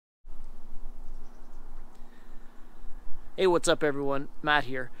Hey, what's up everyone? Matt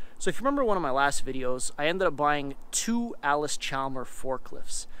here. So if you remember one of my last videos, I ended up buying two Allis-Chalmers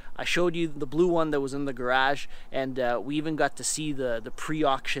forklifts. I showed you the blue one that was in the garage, and we even got to see the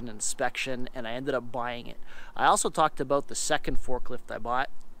pre-auction inspection, and I ended up buying it. I also talked about the second forklift I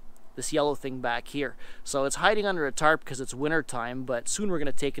bought, this yellow thing back here. So it's hiding under a tarp because it's winter time, but soon we're going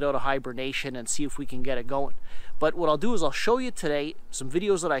to take it out of hibernation and see if we can get it going. But what I'll do is I'll show you today some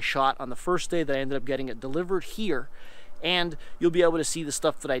videos that I shot on the first day that I ended up getting it delivered here, and you'll be able to see the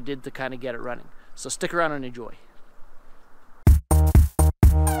stuff that I did to kind of get it running. So stick around and enjoy.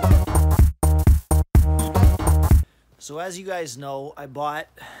 So as you guys know, I bought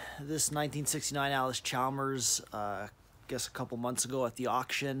this 1969 Allis-Chalmers, I guess a couple months ago at the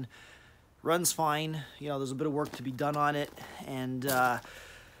auction. Runs fine, you know, there's a bit of work to be done on it, and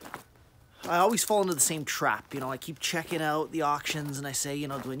I always fall into the same trap. You know, I keep checking out the auctions and I say, you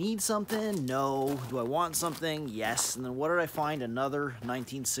know, do I need something? No. Do I want something? Yes. And then what did I find? Another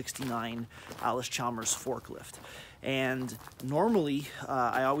 1969 Allis-Chalmers forklift. And normally,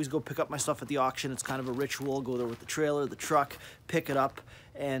 I always go pick up my stuff at the auction. It's kind of a ritual. Go there with the trailer, the truck, pick it up.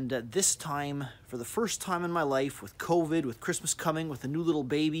 And this time, for the first time in my life, with COVID, with Christmas coming, with a new little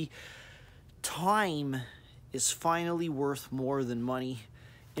baby, time is finally worth more than money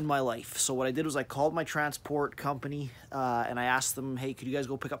in my life. So what I did was I called my transport company and I asked them, hey, could you guys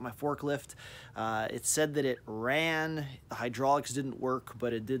go pick up my forklift? It said that it ran, the hydraulics didn't work,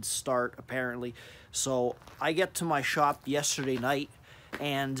 but it did start apparently. So I get to my shop yesterday night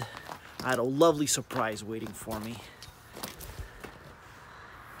and I had a lovely surprise waiting for me.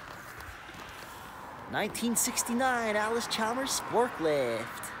 1969 Allis-Chalmers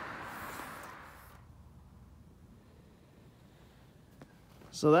forklift.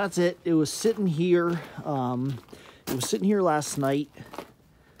 So that's it. It was sitting here. It was sitting here last night,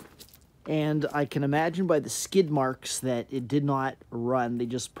 and I can imagine by the skid marks that it did not run. They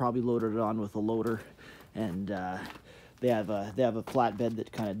just probably loaded it on with a loader, and they have a flatbed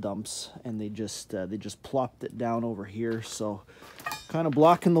that kind of dumps, and they just plopped it down over here, so kind of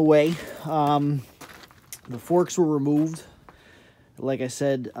blocking the way. The forks were removed. Like I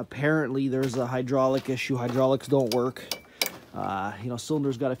said, apparently there's a hydraulic issue. Hydraulics don't work. You know,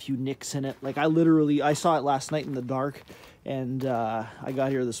 cylinder's got a few nicks in it. Like I saw it last night in the dark, and I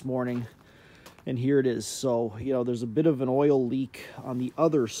got here this morning, and here it is. So, you know, there's a bit of an oil leak on the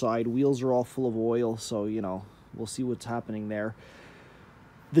other side. Wheels are all full of oil, so, you know, we'll see what's happening there.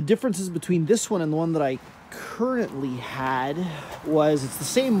 The differences between this one and the one that I currently had was it's the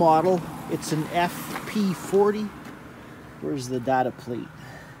same model. It's an FP40. Where's the data plate?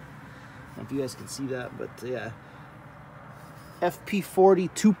 I don't know if you guys can see that, but yeah. FP40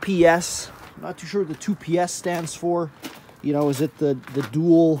 2PS. I'm not too sure what the 2PS stands for. You know, is it the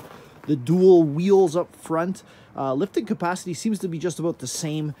dual wheels up front? Lifting capacity seems to be just about the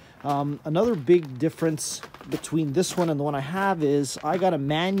same. Another big difference between this one and the one I have is I got a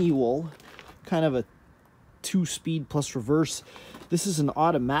manual, kind of a 2-speed plus reverse. This is an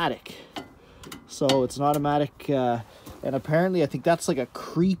automatic. So it's an automatic, and apparently I think that's like a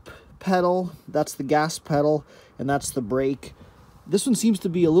creep pedal. That's the gas pedal, and that's the brake. This one seems to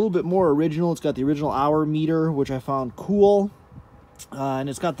be a little bit more original. It's got the original hour meter, which I found cool. And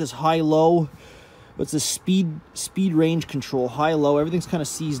it's got this high-low. What's this speed range control? High-low. Everything's kind of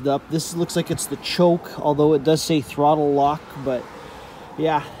seized up. This looks like it's the choke, although it does say throttle lock. But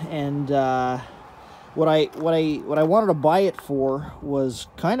yeah, and what I wanted to buy it for was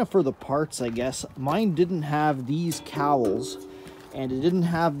kind of for the parts, I guess. Mine didn't have these cowls, and it didn't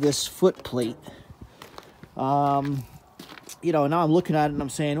have this foot plate. You know, now I'm looking at it and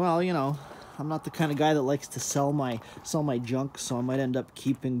I'm saying, well, you know, I'm not the kind of guy that likes to sell my junk, so I might end up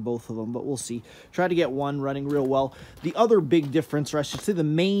keeping both of them, but we'll see. Try to get one running real well. The other big difference, or I should say the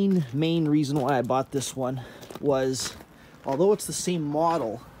main reason why I bought this one was, although it's the same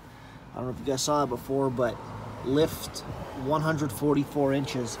model, I don't know if you guys saw that before, but lift 144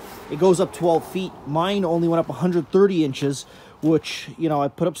 inches. It goes up 12 feet. Mine only went up 130 inches, which, you know, I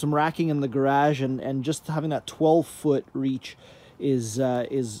put up some racking in the garage, and just having that 12-foot reach is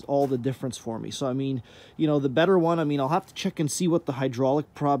all the difference for me. So, I mean, you know, the better one, I mean, I'll have to check and see what the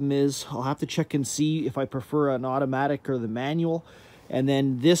hydraulic problem is. I'll have to check and see if I prefer an automatic or the manual, and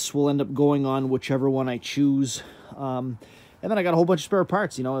then this will end up going on whichever one I choose. And then I got a whole bunch of spare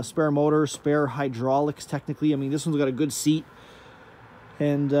parts, you know, a spare motor, spare hydraulics, technically. I mean, this one's got a good seat,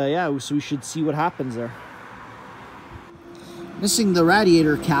 and yeah, so we should see what happens there. Missing the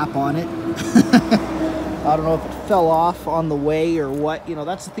radiator cap on it. I don't know if it fell off on the way or what. You know,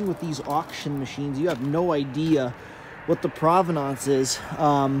 that's the thing with these auction machines. You have no idea what the provenance is.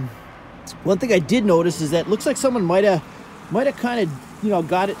 One thing I did notice is that it looks like someone might have Might have kind of, you know,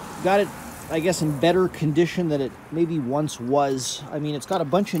 got it, I guess, in better condition than it maybe once was. I mean, it's got a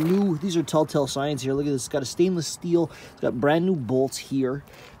bunch of new, these are telltale signs here. Look at this, it's got a stainless steel, it's got brand new bolts here.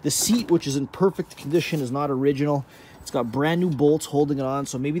 The seat, which is in perfect condition, is not original. It's got brand new bolts holding it on,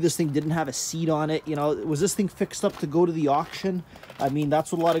 so maybe this thing didn't have a seat on it. You know, was this thing fixed up to go to the auction? I mean,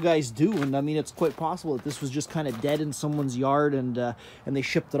 that's what a lot of guys do, and I mean, it's quite possible that this was just kind of dead in someone's yard, and they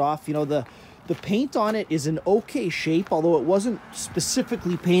shipped it off. You know, the paint on it is in okay shape, although it wasn't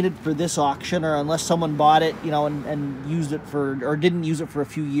specifically painted for this auction, or unless someone bought it, you know, and used it for, or didn't use it for a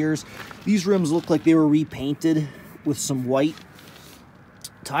few years. These rims look like they were repainted with some white.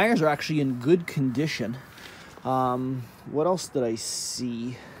 Tires are actually in good condition. What else did I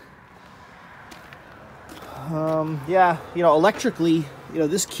see? Yeah, you know, electrically, you know,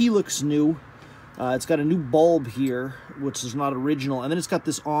 this key looks new. It's got a new bulb here, which is not original, and then it's got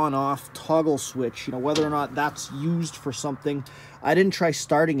this on-off toggle switch. You know, whether or not that's used for something, I didn't try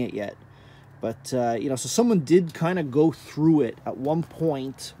starting it yet, but you know, so someone did kind of go through it at one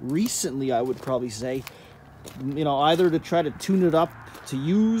point recently, I would probably say, you know, either to try to tune it up to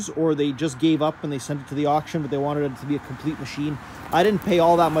use, or they just gave up and they sent it to the auction, but they wanted it to be a complete machine. I didn't pay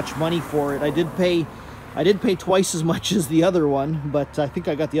all that much money for it. I did pay twice as much as the other one, but I think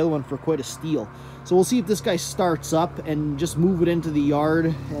I got the other one for quite a steal. So we'll see if this guy starts up, and just move it into the yard,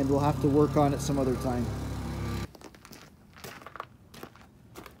 and we'll have to work on it some other time.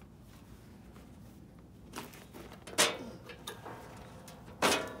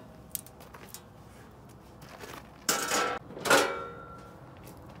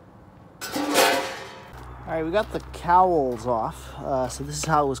 All right, we got the cowls off. So this is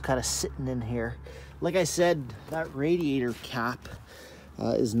how it was kind of sitting in here. Like I said, that radiator cap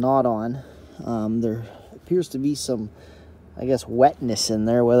is not on. There appears to be some, I guess, wetness in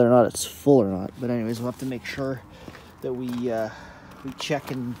there, whether or not it's full or not. But anyways, we'll have to make sure that we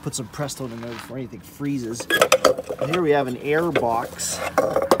check and put some Presto in there before anything freezes. And here we have an air box,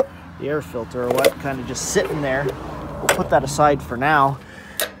 the air filter or what, kind of just sitting there. We'll put that aside for now.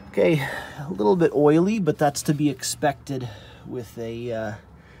 Okay, a little bit oily, but that's to be expected with a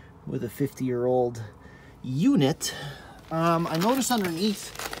 50-year-old unit. I noticed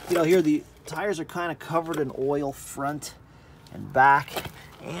underneath, you know, here the tires are kind of covered in oil front and back,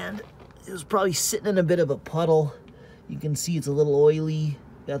 and it was probably sitting in a bit of a puddle. You can see it's a little oily,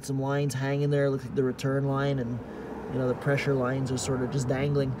 got some lines hanging there, looks like the return line, and you know, the pressure lines are sort of just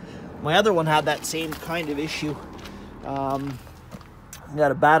dangling. My other one had that same kind of issue.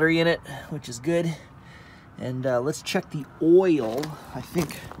 Got a battery in it, which is good. And let's check the oil. I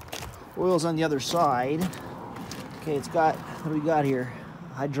think oil's on the other side. Okay, it's got, what do we got here?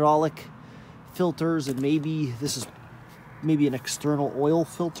 Hydraulic filters, and maybe this is maybe an external oil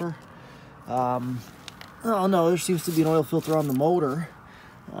filter. Oh no, there seems to be an oil filter on the motor.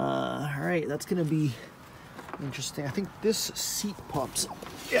 All right, that's gonna be interesting. I think this seat pops up.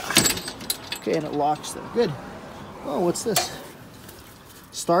 Yeah. Okay, and it locks there. Good. Oh, what's this?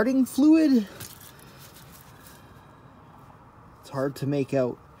 Starting fluid? It's hard to make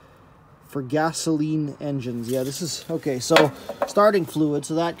out. For gasoline engines. Yeah, this is, okay, so starting fluid,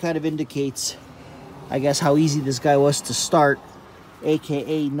 so that kind of indicates, I guess, how easy this guy was to start,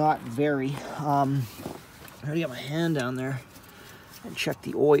 aka not very. I gotta get my hand down there and check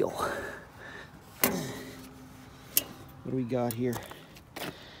the oil. What do we got here?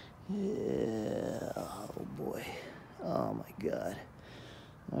 Yeah, oh boy. Oh my God.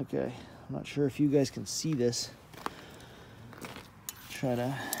 Okay, I'm not sure if you guys can see this. Try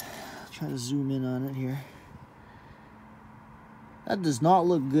to zoom in on it here. That does not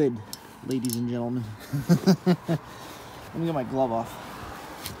look good, ladies and gentlemen. Let me get my glove off.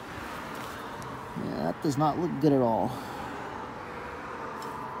 Yeah, that does not look good at all.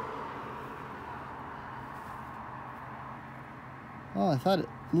 Oh, I thought it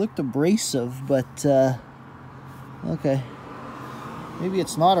looked abrasive, but okay. Maybe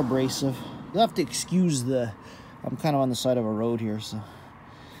it's not abrasive. You'll have to excuse the, I'm kind of on the side of a road here, so.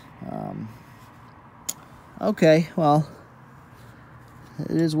 Okay, well,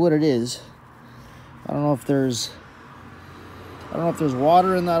 it is what it is. I don't know if there's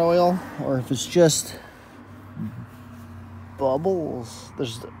water in that oil, or if it's just bubbles.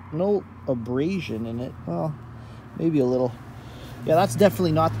 There's no abrasion in it. Well, maybe a little. Yeah, that's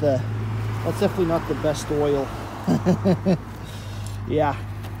definitely not the best oil. Yeah.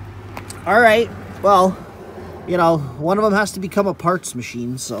 All right. Well, you know, one of them has to become a parts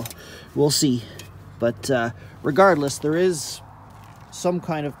machine, so we'll see. But regardless, there is some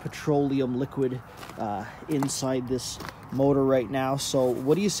kind of petroleum liquid inside this motor right now. So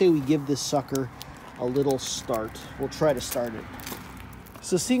what do you say we give this sucker a little start. We'll try to start it.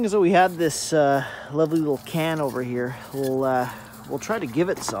 So seeing as though we had this lovely little can over here, we'll try to give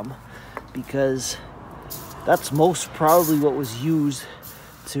it some, because that's most probably what was used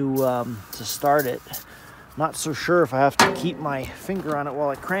to start it. Not so sure if I have to keep my finger on it while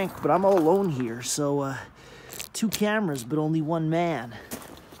I crank, but I'm all alone here, so 2 cameras but only 1 man.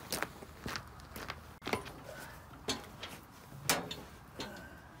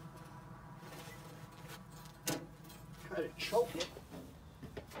 Try to choke it.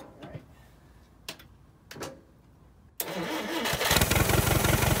 All right.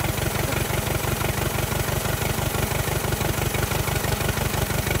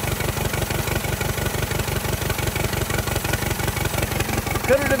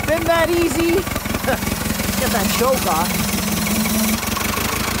 Could it have been that easy? Get that choke off.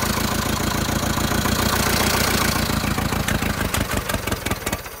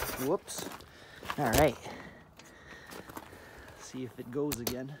 Whoops. All right. See if it goes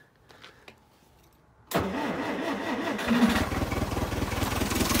again. Got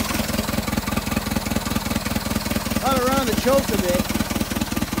around the choke a bit.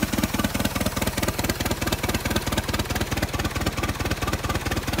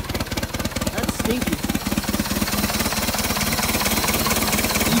 That's stinky.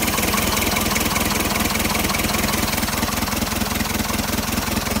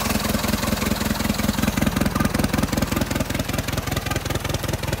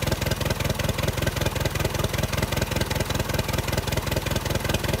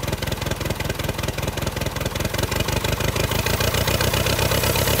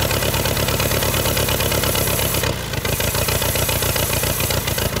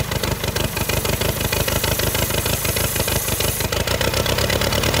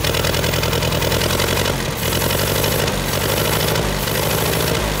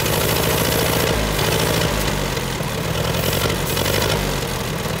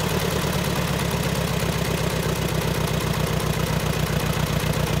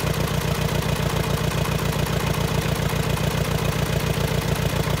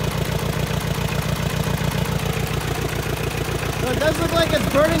 It does look like it's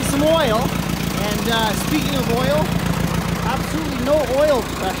burning some oil, and speaking of oil, absolutely no oil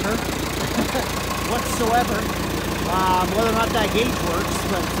pressure whatsoever. Whether or not that gauge works,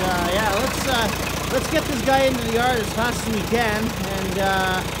 but yeah, let's get this guy into the yard as fast as we can and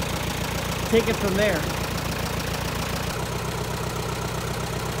take it from there.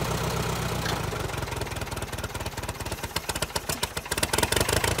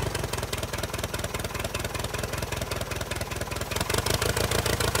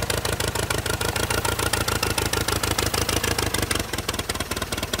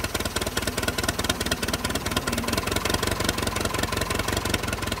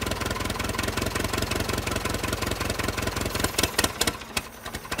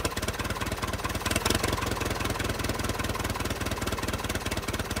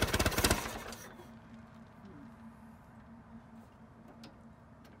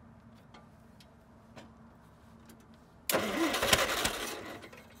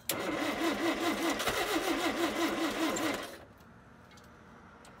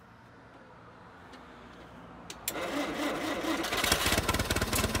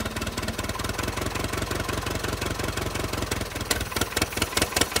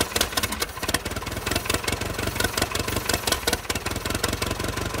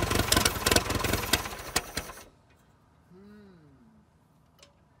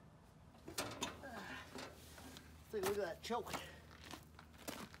 Look at that choke.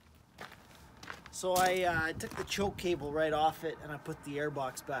 So I took the choke cable right off it and I put the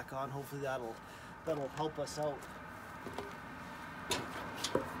airbox back on. Hopefully that'll help us out.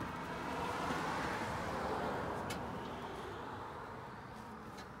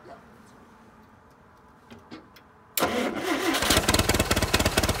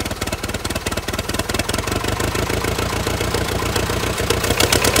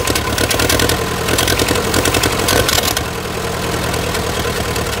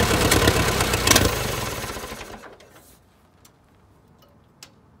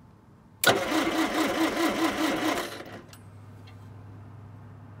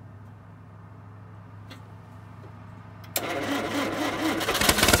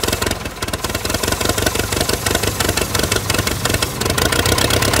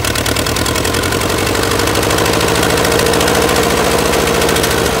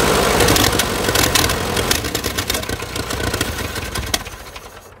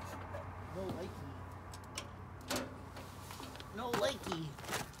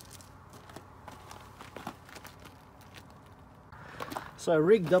 So I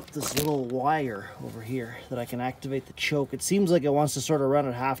rigged up this little wire over here that I can activate the choke. It seems like it wants to sort of run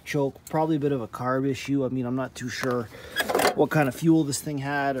at half choke, probably a bit of a carb issue. I mean, I'm not too sure what kind of fuel this thing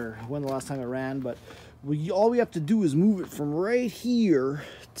had or when the last time it ran, but all we have to do is move it from right here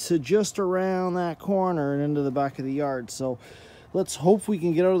to just around that corner and into the back of the yard. So let's hope we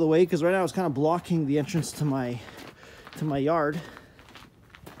can get out of the way, because right now it's kind of blocking the entrance to my yard.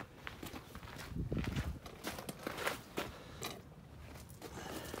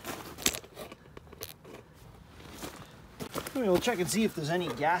 We'll check and see if there's any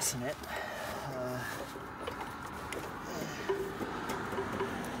gas in it.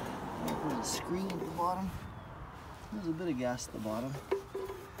 There's a screen at the bottom. There's a bit of gas at the bottom.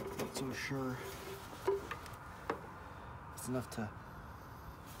 Not so sure it's enough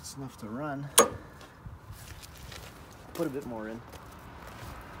to run. Put a bit more in.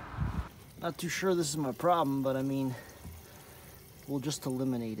 Not too sure this is my problem, but I mean, we'll just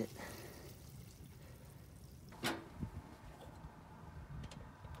eliminate it.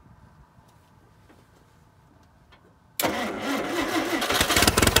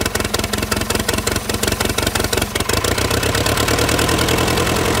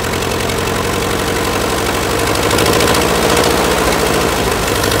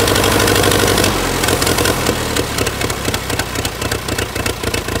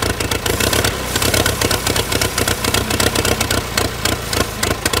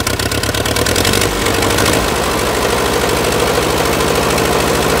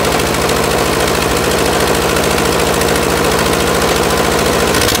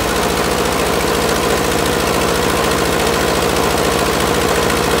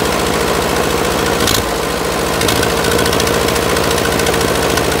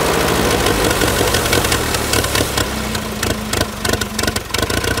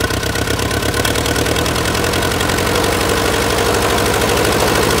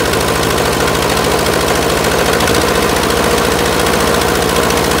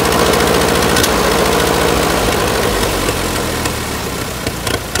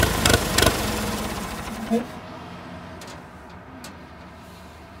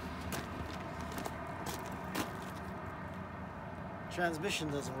 Transmission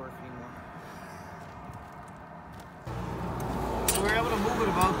doesn't work anymore. So we're able to move it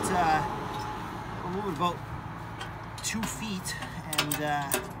about 2 feet, and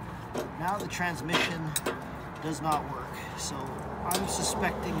now the transmission does not work. So I'm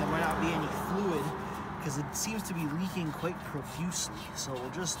suspecting there might not be any fluid, because it seems to be leaking quite profusely. So we'll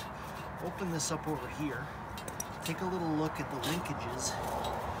just open this up over here, take a little look at the linkages,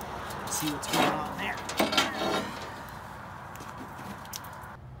 see what's going on there.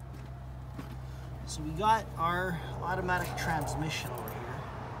 So we got our automatic transmission over here,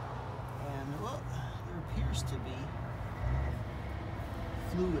 and well, there appears to be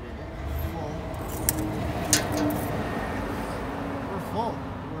fluid in it. We're full.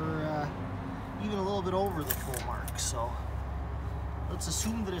 We're even a little bit over the full mark, so let's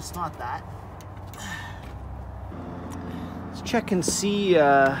assume that it's not that. Let's check and see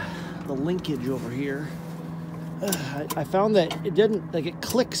the linkage over here. I found that it didn't, like, it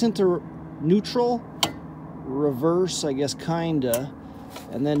clicks into neutral, reverse, I guess, kinda,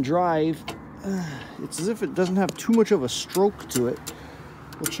 and then drive. It's as if it doesn't have too much of a stroke to it.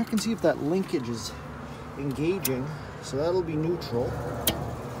 We'll check and see if that linkage is engaging. So that'll be neutral.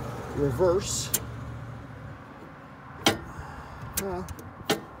 Reverse. Well,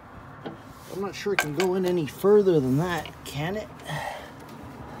 I'm not sure it can go in any further than that, can it?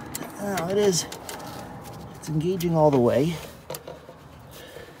 Oh, it is. It's engaging all the way.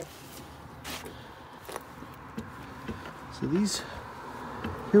 So these,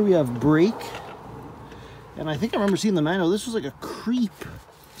 here we have brake, and I think I remember seeing the manual, this was like a creep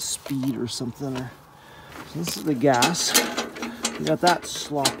speed or something. So this is the gas. We got that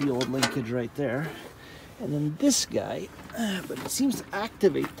sloppy old linkage right there. And then this guy, but it seems to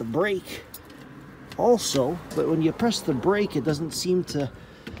activate the brake also, but when you press the brake, it doesn't seem to,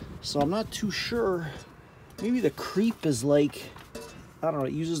 so I'm not too sure. Maybe the creep is like, I don't know,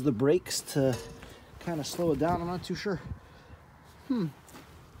 it uses the brakes to kind of slow it down. I'm not too sure.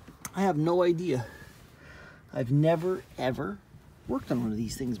 I have no idea. I've never, ever worked on one of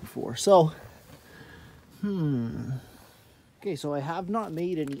these things before. So, okay, so I have not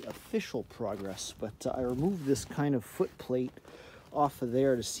made any official progress, but I removed this kind of foot plate off of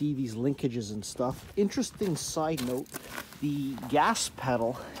there to see these linkages and stuff. Interesting side note, the gas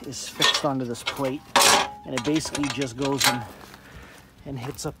pedal is fixed onto this plate, and it basically just goes and and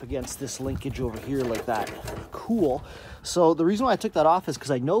hits up against this linkage over here like that. Cool. So the reason why I took that off is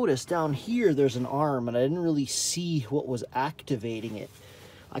because I noticed down here there's an arm and I didn't really see what was activating it.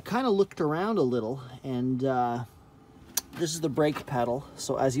 I kind of looked around a little, and this is the brake pedal.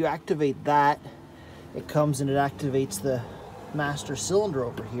 So as you activate that, it comes and it activates the master cylinder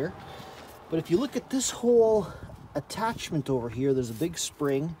over here. But if you look at this whole attachment over here, there's a big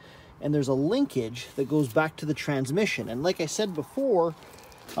spring and there's a linkage that goes back to the transmission. And like I said before,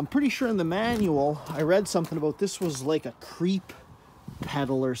 I'm pretty sure in the manual I read something about this was like a creep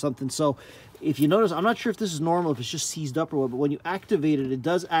pedal or something. So if you notice, I'm not sure if this is normal, if it's just seized up or what, but when you activate it, it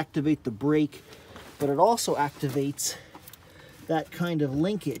does activate the brake, but it also activates that kind of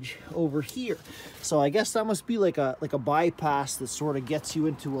linkage over here. So I guess that must be like a bypass that sort of gets you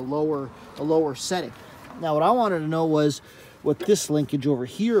into a lower setting. Now what I wanted to know was what this linkage over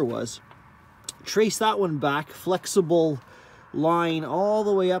here was. Trace that one back, flexible line all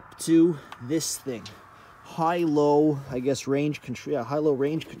the way up to this thing. High-low, I guess, range control. Yeah, high-low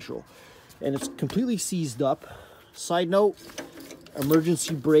range control. And it's completely seized up. Side note,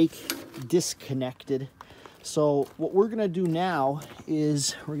 emergency brake disconnected. So what we're gonna do now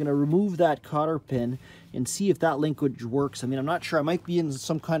is we're gonna remove that cotter pin and see if that linkage works. I mean, I'm not sure. I might be in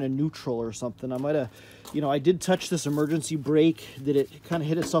some kind of neutral or something. I might have, you know, I did touch this emergency brake. Did it kind of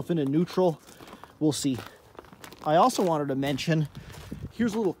hit itself into neutral? We'll see. I also wanted to mention,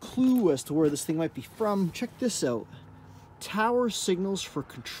 here's a little clue as to where this thing might be from. Check this out. Tower signals for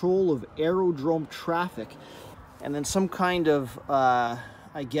control of aerodrome traffic. And then some kind of,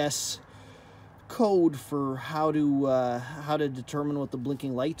 I guess, code for how to determine what the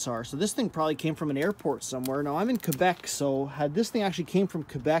blinking lights are. So this thing probably came from an airport somewhere. Now I'm in Quebec, so had this thing actually came from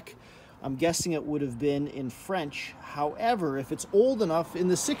Quebec, I'm guessing it would have been in French. However, if it's old enough, in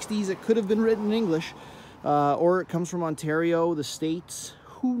the 60s, it could have been written in English, or it comes from Ontario, the States,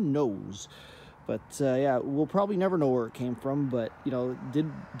 who knows? But yeah, we'll probably never know where it came from, but you know, did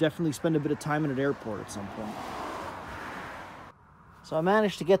definitely spend a bit of time in an airport at some point. So I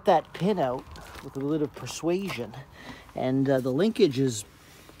managed to get that pin out with a bit of persuasion, and the linkage is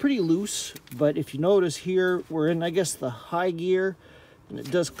pretty loose, but if you notice here, we're in, I guess, the high gear, and it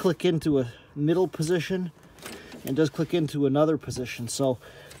does click into a middle position and does click into another position. So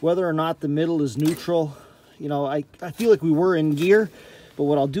whether or not the middle is neutral, you know, I feel like we were in gear, but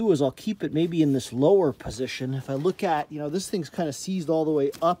what I'll do is I'll keep it maybe in this lower position. If I look at, you know, this thing's kind of seized all the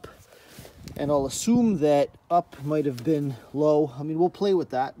way up, and I'll assume that up might have been low. I mean, we'll play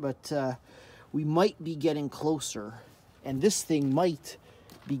with that, but we might be getting closer, and this thing might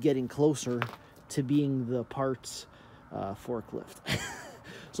be getting closer to being the parts forklift.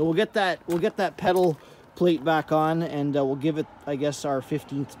 So we'll get that pedal plate back on, and we'll give it, I guess, our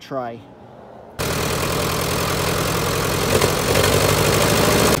 15th try.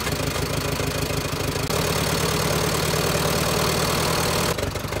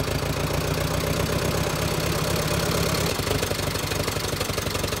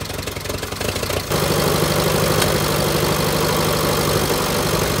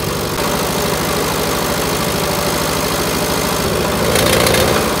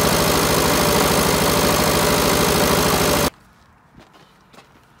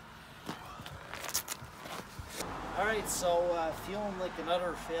 So feeling like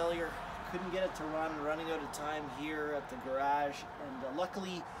another failure. Couldn't get it to run, running out of time here at the garage, and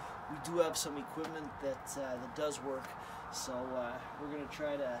luckily we do have some equipment that does work, so we're going to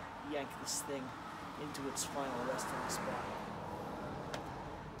try to yank this thing into its final resting spot.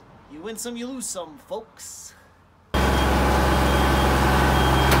 You win some, you lose some, folks.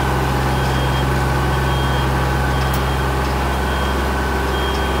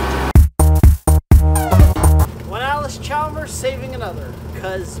 Allis-Chalmers saving another,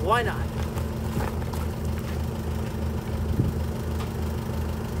 because why not?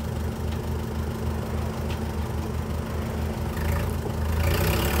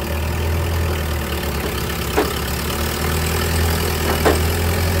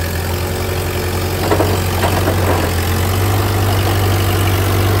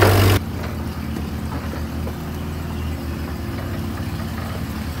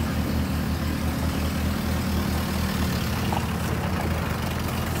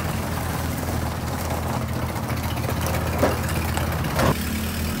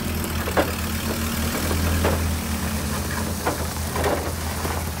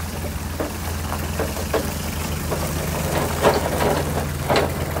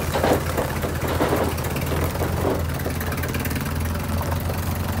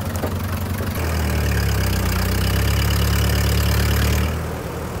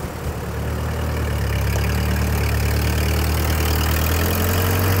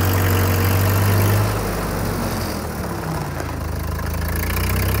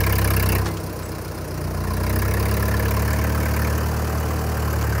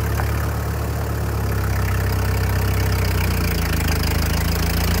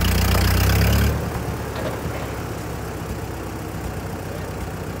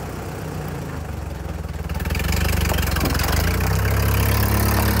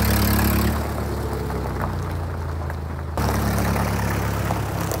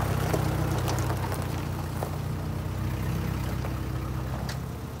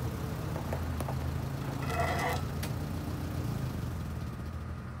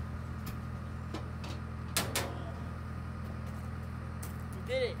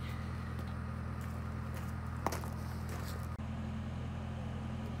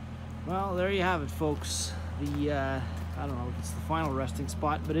 Well, there you have it, folks. The I don't know if it's the final resting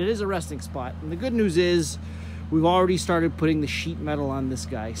spot, but it is a resting spot. And the good news is we've already started putting the sheet metal on this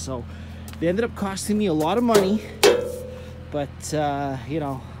guy. So they ended up costing me a lot of money, but you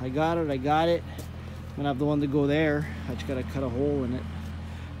know, I got it. I'm gonna have the one to go there. I just gotta cut a hole in it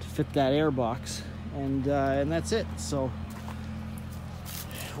to fit that air box, and that's it. So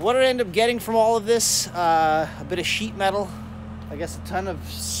what did I end up getting from all of this? A bit of sheet metal, I guess a ton of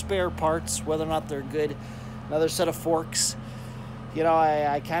spare parts, whether or not they're good, another set of forks. You know,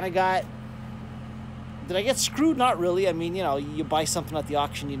 I kind of got, did I get screwed? Not really. I mean, you know, you buy something at the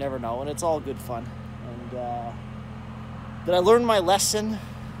auction, you never know, and it's all good fun. And did I learn my lesson?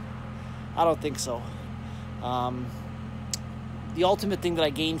 I don't think so. The ultimate thing that I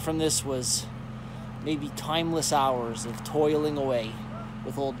gained from this was maybe timeless hours of toiling away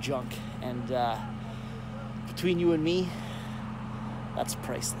with old junk, and between you and me, that's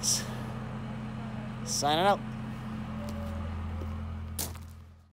priceless. Signing out.